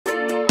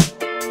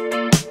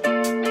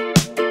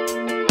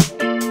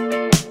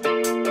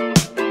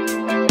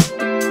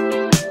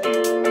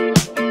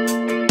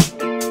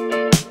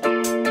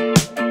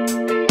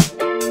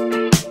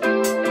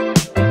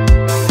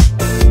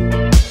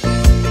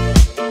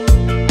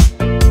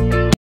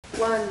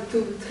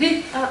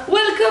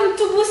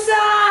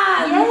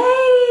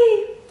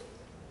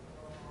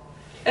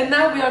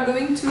are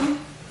going to,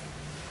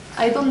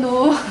 I don't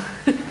know,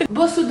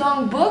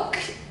 Bosudong Book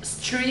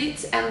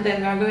Street, and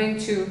then we are going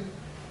to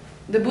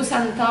the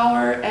Busan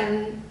Tower,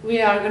 and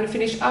we are going to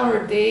finish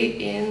our day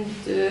in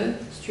the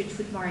street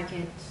food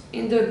market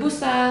in the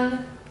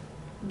Busan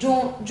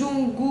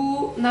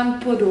Junggu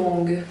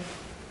Nampodong.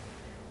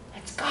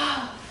 Let's go!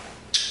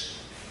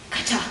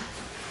 Gacha!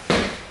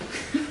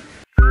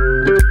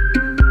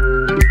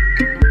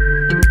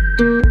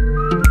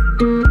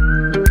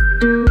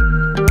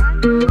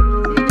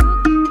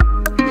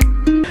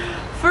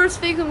 First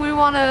thing we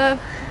want to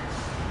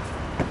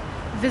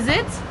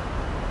visit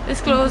is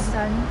close.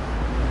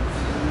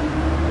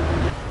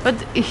 But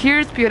here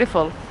it's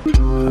beautiful.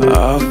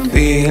 I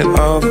feel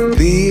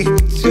offbeat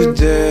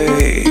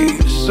today,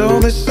 so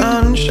the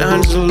sun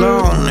shines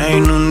alone.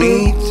 Ain't no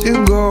need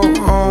to go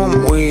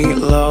home. We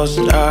lost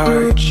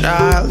our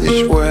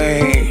childish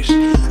ways.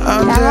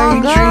 Our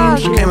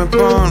daydreams came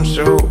upon.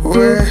 So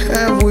where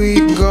have we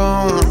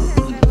gone?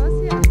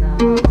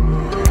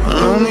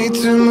 No need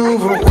to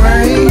move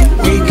away.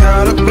 We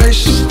got a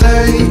place to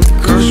stay,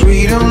 'cause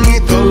we don't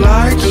need the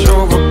lights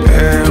over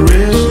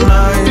Paris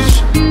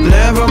nights.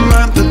 Never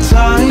mind the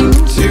time.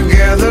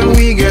 Together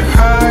we get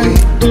high.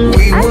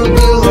 We will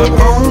build our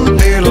own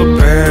little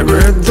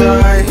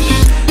paradise.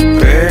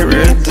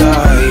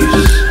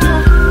 Paradise.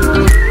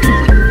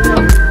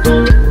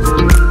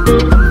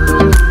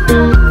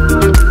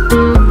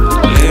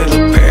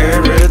 Little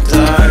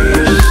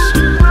paradise.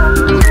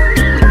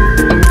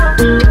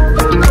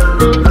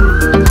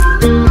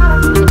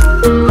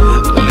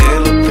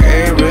 Little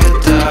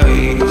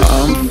paradise.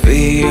 I'm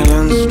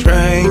feeling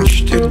strange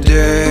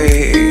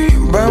today,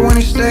 but when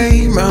you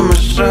stay by my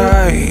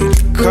side,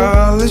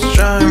 colors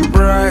shine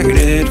bright.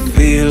 It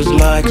feels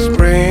like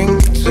spring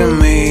to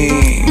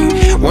me.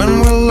 When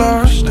we're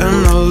lost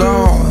and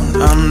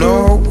alone, I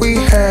know we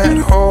had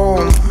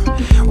home.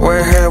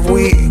 Where have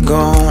we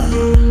gone?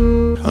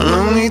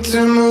 No need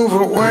to move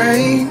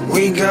away.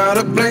 We got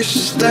a place to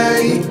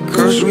stay,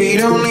 'cause we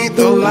don't need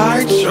the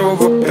lights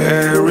over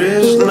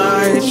Paris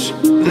nights.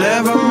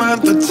 Never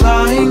mind the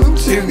time.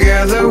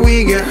 Together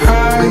we get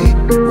high.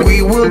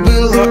 We will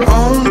build our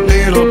own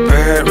little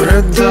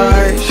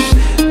paradise.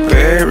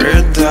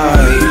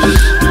 Paradise.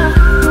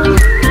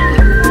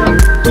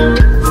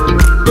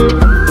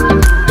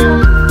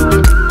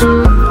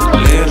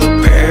 Little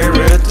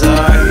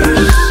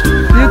paradise.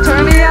 You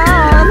turn me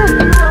on!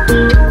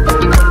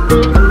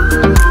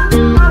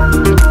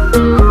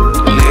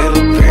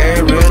 Little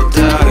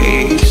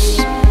paradise.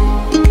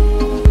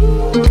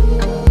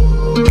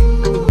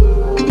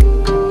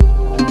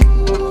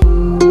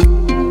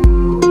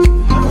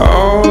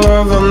 All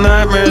of the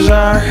nightmares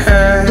I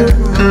had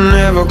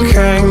never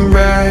came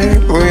back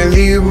with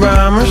you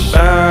by my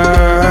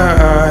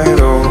side.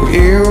 Oh,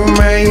 you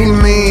made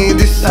me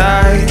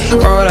decide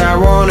what I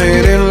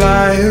wanted in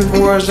life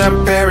was a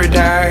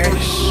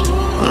paradise.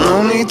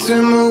 No need to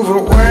move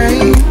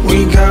away. We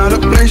got a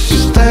place to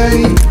stay,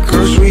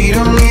 'cause we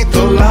don't need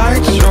the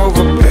lights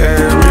over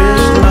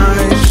Paris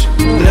nights.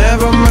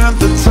 Never mind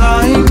the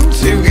time.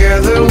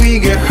 Together we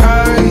get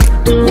high.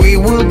 We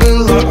will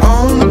build our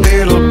own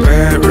little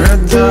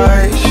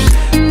paradise.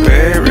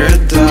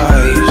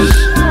 Paradise.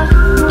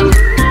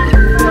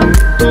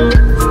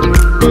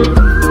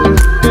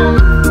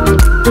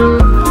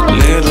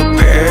 Little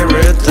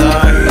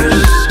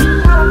paradise.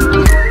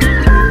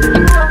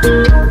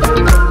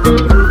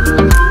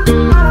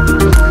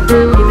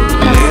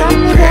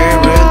 Little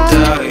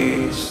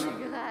paradise.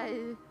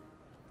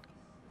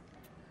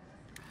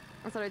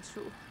 I thought it's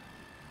true.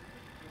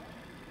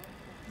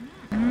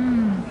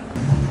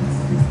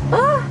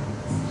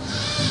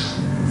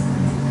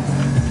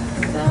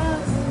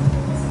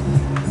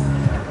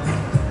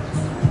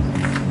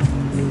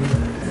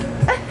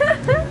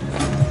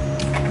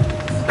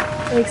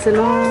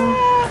 Excellent.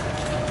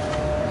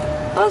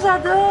 Oh,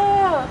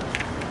 j'adore.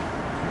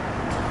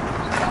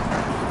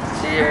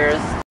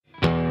 Cheers.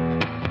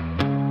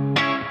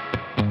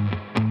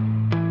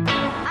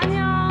 안녕.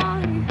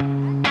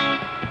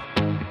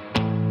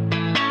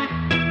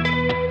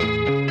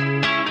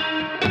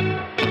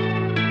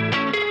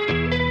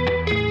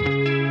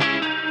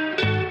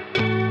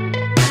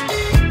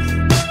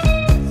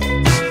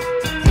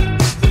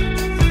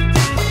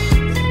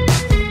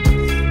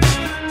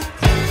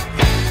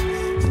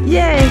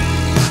 Yay!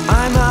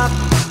 I'm up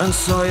and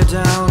saw you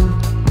down.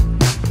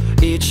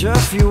 Each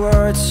of your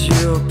words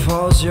you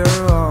pose your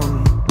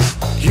own.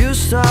 You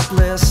stop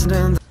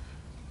listening.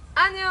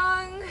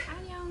 안녕.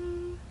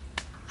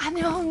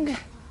 안녕.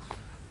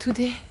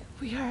 Today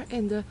we are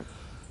in the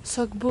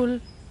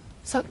Sogbul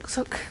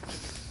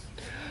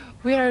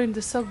we are in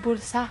the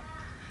Sogbulsa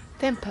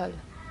temple.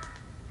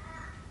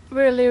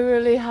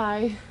 Really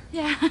high.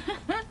 Yeah.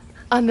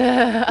 On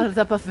the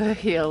top of a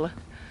hill.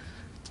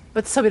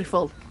 But so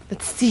beautiful.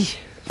 Let's see.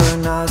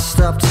 When I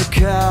stop to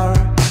care,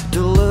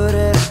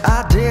 deluded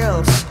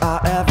ideals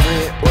are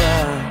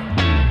everywhere.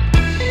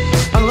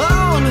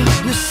 Alone,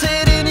 you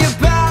sit in your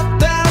bed,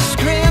 there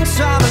screen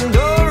time and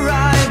go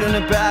right in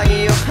the bag of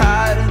your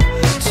hide.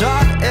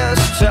 Talk is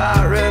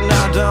tiring,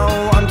 I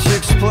don't want to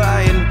explain.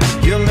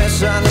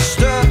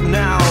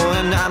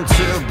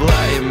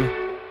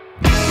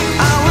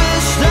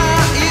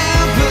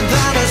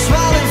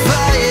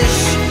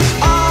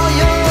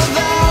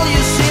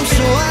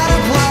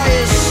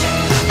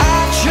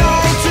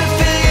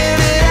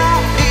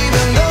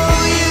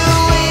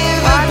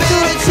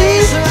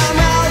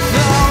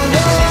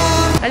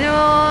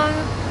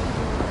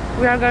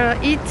 we are gonna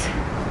eat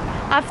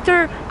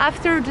after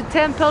the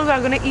temple. We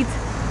are gonna eat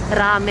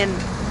ramen,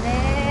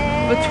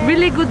 but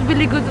really good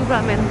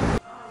ramen.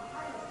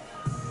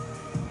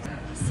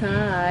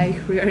 Sigh,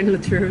 we are in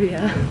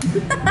Loteria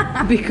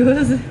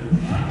because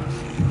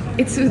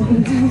it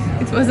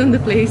wasn't the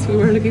place we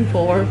were looking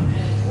for.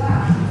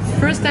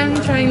 First time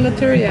trying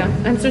Loteria.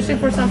 I'm searching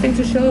for something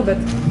to show, but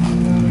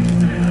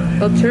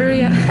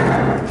Loteria.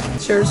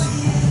 Cheers.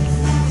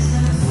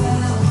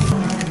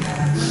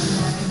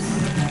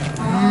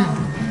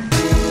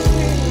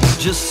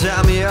 Just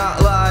tell me your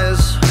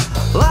lies.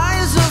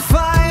 Lies are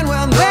fine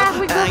when the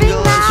angle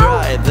is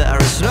right.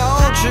 There is no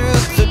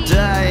truth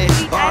today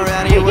or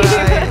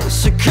anyway.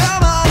 So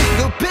come on,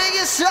 go pick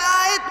your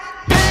side,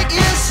 pick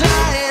your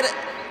side.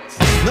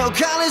 No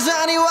colors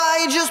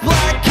anyway, just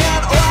black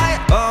and white.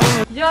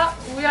 Oh. Yeah,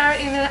 we are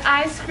in an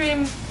ice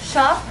cream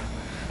shop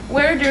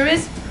where there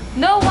is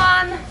no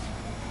one.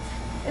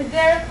 Is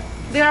there?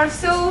 They are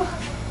so.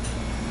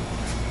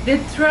 They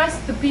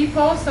trust the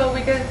people, so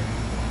we can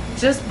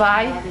just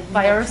buy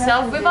by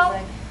ourselves without.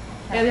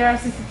 Yeah, there are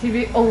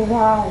CCTV. Oh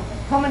wow!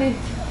 How many?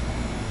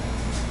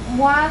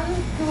 1,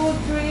 2,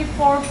 3,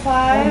 4,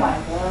 5. Oh my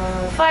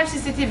God. 5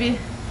 CCTV.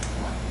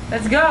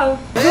 Let's go.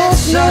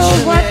 Don't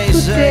know what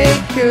to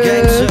take.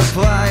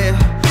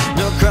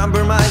 No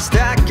compromise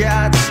that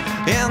gets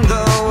in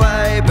the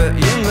way, but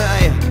you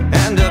may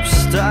end up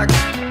stuck.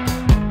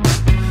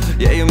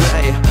 Yeah, you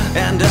may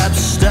end up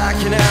stuck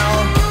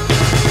now.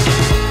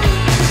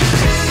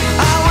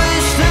 I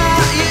wish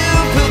that you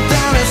put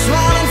down a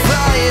smiling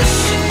face.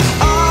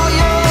 All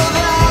your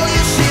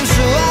values seem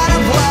so out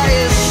of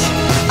place.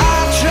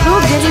 I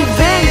tried to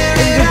figure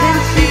it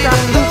out, even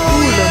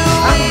though you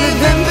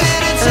even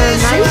better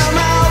taste my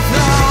mouth.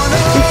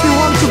 If you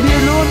want to be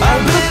alone,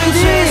 I'll go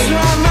today.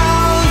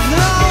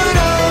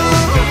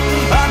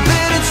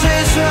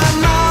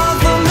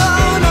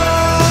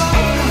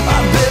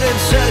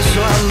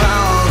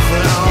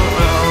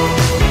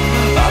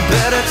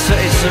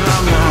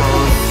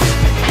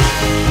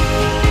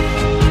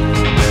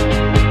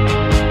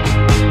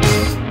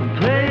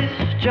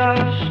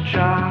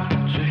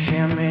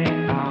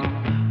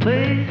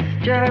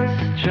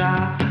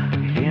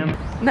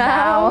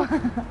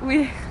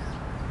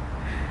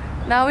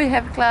 Now we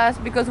have class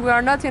because we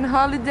are not in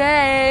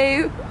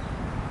holiday.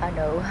 I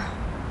know.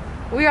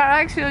 We are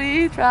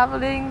actually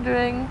traveling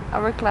during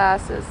our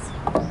classes.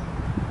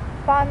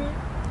 Fun.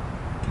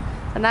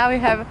 And now we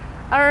have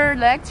our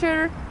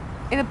lecture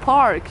in a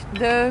park,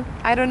 the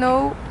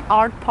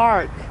art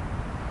park.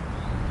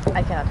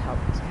 I cannot help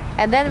it.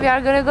 And then we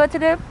are gonna go to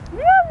the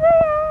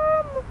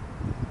museum.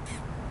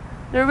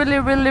 The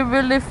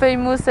really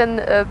famous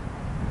and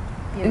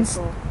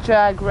Beautiful.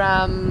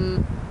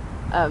 Instagram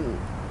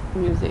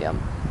museum.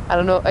 I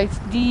don't know. It's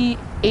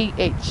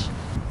DAH.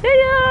 See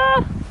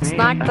ya!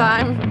 Snack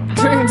time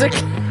during the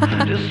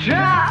class. Just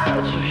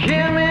try to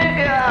hear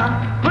me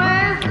out.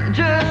 Please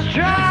just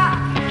try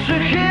to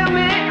hear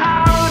me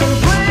out. And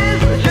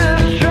please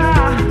just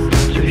try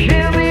to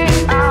hear me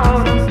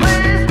out. And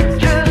please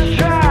just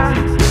try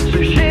to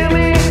hear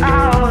me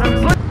out.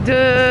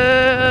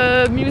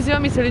 The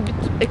museum is a little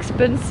bit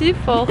expensive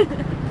for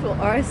For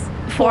us,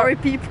 4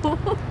 people.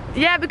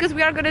 yeah, because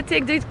we are gonna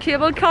take the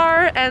cable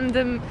car and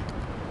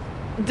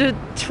the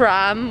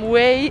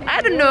tramway.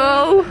 I don't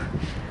know.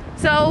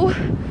 So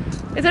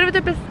it's a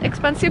little bit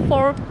expensive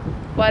for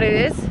what it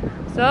is.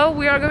 So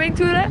we are going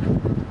to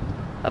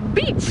a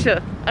beach.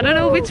 I don't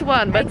know which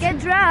one, but I get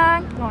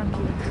drunk. No,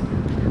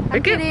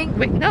 I'm kidding.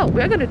 No,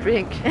 we are gonna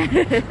drink.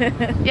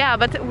 Yeah,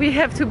 but we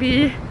have to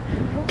be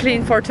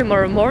clean for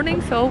tomorrow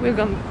morning, so we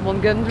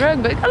won't get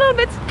drunk, but a little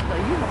bit.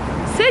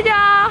 See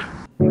ya!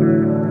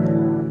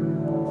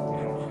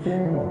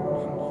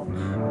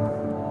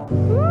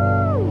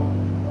 Woo!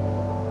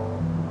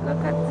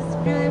 Look at this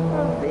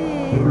beautiful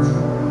beach.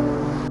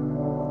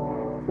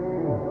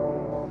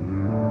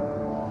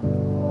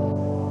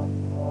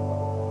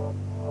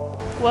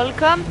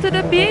 Welcome to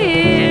the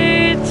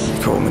beach. You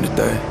called me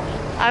today.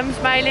 I'm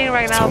smiling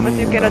right now, but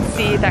you cannot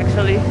see it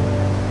actually.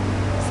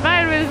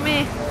 Smile with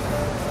me.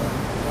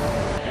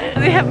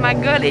 We have my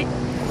gully.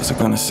 What's I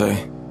gonna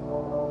say?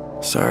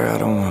 Sorry, I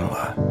don't wanna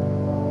lie.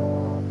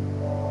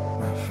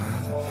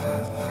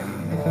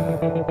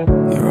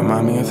 You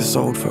remind me of this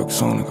old folk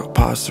song that got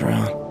passed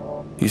around.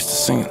 Used to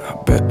sing it, I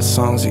bet the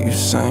songs that you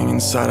sang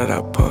inside of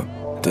that pub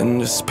didn't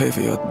just pay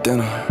for your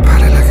dinner.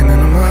 Party like an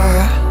animal.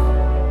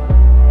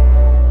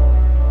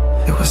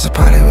 It was a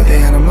party with the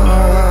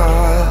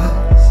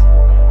animals.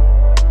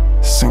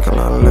 Sink a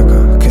lot of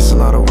liquor, kiss a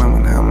lot of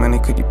women. How many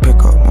could you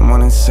pick up? I'm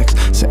 1 in 6,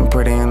 sitting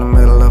pretty in the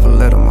middle of a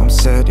letter. Mom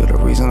said you're the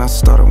reason I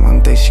started.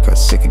 One day she got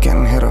sick of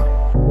getting hit up.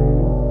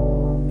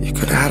 You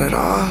could've had it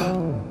all.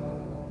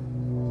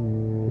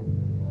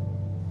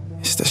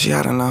 Instead she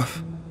had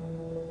enough.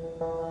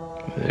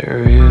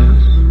 There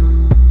is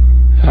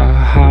a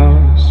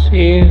house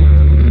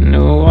in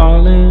New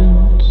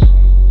Orleans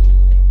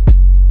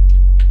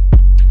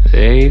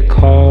they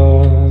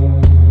call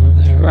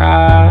the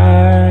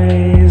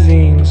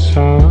rising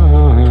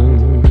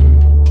sun,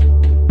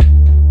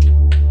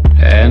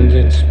 and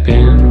has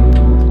been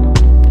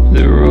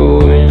the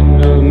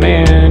ruin of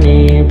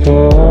many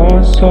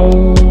poor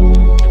souls.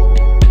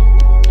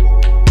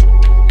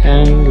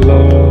 And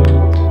Lord,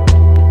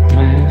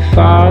 my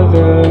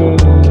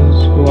father's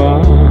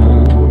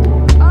one.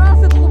 Ah,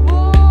 c'est trop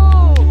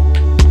beau!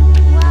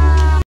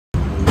 Wow!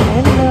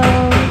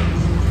 Hello,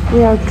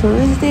 we are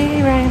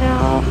Thursday right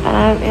now,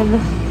 and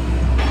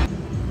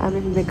I'm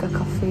in the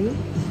cafe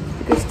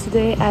because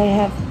today I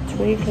have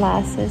 3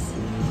 classes,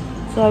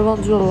 so I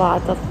won't do a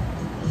lot of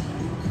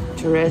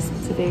tourism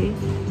today.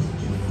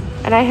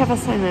 And I have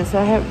assignments, so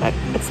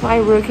it's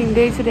my working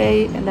day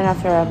today, and then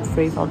after I'm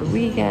free for the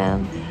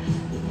weekend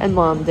and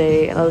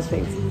Monday and other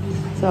things.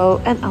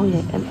 So, and oh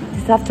yeah, and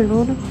this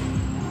afternoon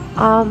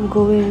I'm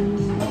going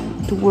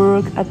to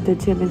work at the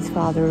Jimin's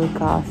father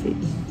cafe.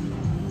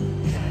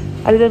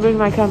 I didn't bring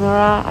my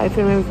camera, I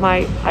film with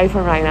my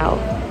iPhone right now,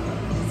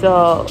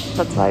 so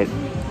that's why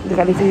the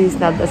quality is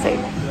not the same.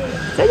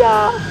 So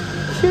yeah,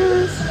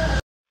 cheers!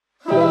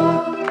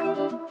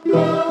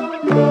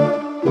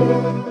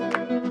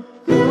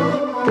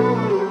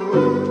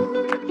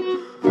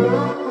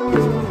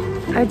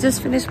 I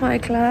just finished my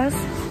class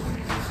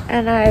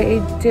and I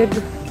did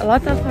a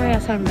lot of my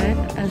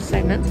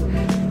assignments,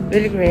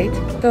 really great.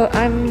 So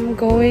I'm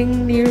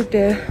going near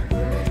the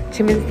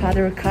Jimin's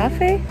father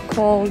cafe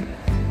called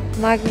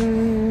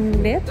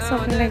Magnet,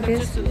 something like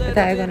this, but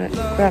I'm gonna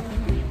grab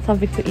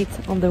something to eat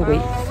on the way.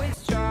 I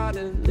always try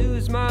to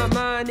lose my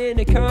mind in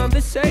a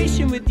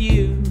conversation with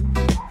you.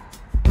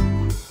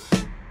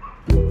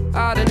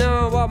 I don't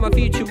know what my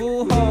future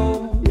will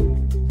hold.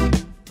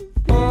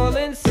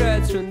 Pulling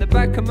threads from the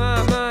back of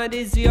my mind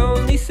is the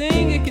only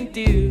thing I can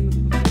do.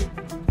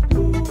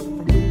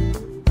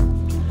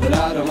 But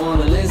I don't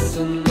wanna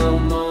listen no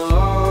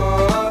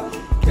more.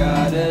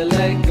 Gotta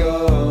let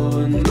go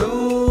and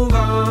move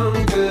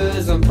on,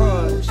 'cause I'm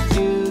pushed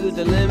to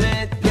the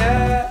limit,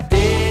 yeah.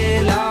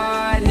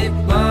 Daylight hit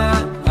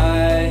my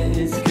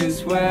eyes,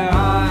 'cause where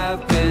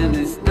I've been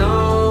is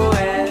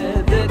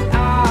nowhere that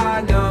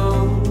I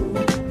know.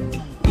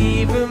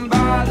 Even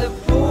by the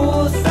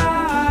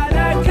poolside,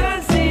 I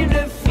can't seem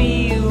to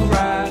feel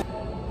right.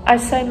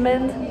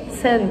 Assignment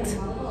sent.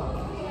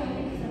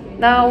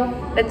 Now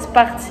let's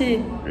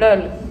party.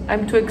 Lol,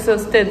 I'm too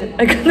exhausted.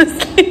 I gotta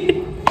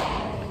sleep.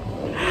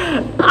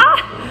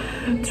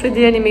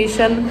 3D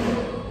animation.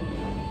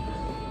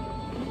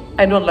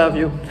 I don't love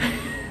you.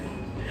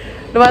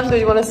 Luan, do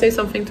you want to say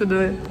something to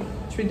the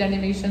 3D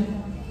animation?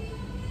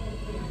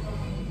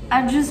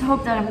 I just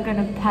hope that I'm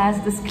gonna pass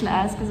this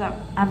class because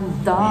I'm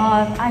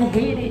done. I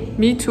hate it.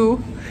 Me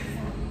too.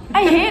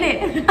 I hate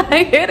it.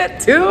 I hate it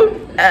too.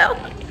 Hell.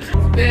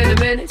 Been a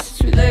minute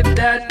since we lived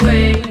that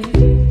way.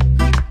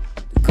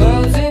 The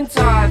closing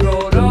tide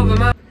rolled over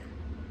my.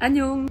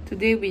 Annyeong.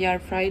 Today we are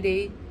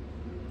Friday.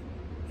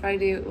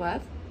 Friday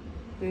what?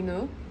 Do you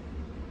know?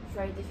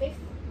 Friday 5th?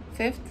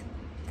 5th?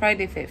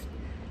 Friday 5th.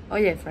 Oh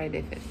yeah,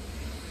 Friday 5th.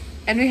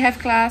 And we have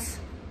class.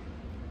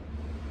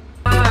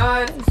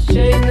 It's a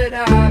shame that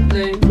I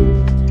blinked,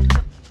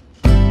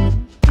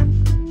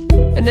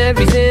 and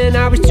everything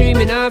I was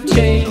dreaming of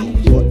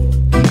changed.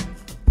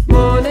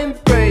 Morning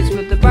breaks,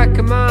 but the back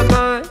of my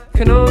mind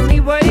can only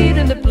wait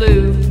in the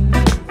blue.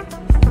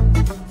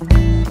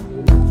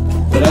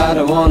 But I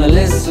don't wanna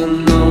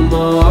listen no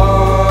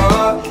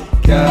more.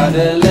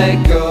 Gotta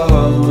let go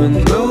and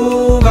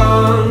move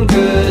on,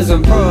 'cause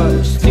I'm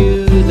pushed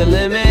to the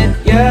limit,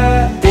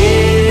 yeah.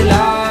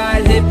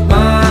 Daylight hit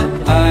my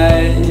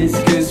eyes,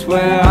 'cause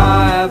where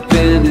I've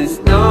been is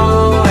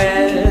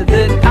nowhere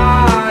that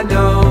I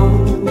know.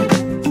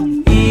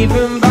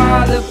 Even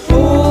by the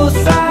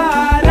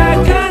poolside, I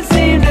can't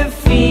seem to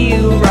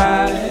feel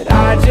right.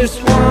 I just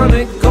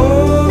wanna go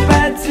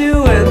back to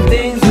when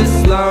things were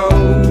slow.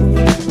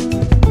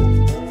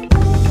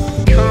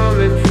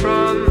 Coming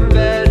from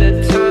better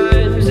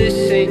times, this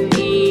ain't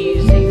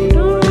easy.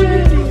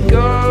 Nowhere to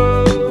go,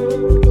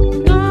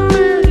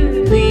 nowhere to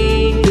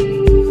leave.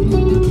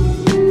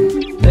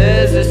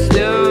 There's a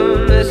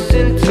stillness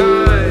in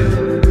time.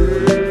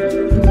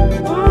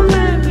 Won't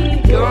let me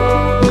go,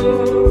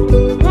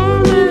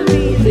 won't let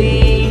me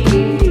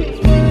leave.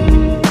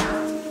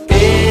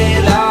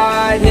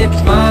 Daylight hit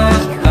my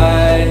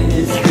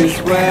eyes, 'cause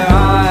where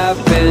I've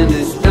been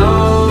is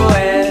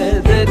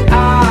nowhere that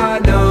I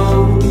know.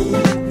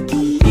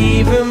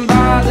 Even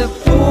by the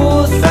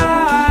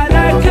poolside,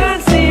 I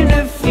can't seem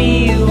to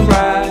feel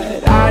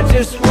right. I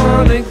just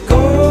wanna go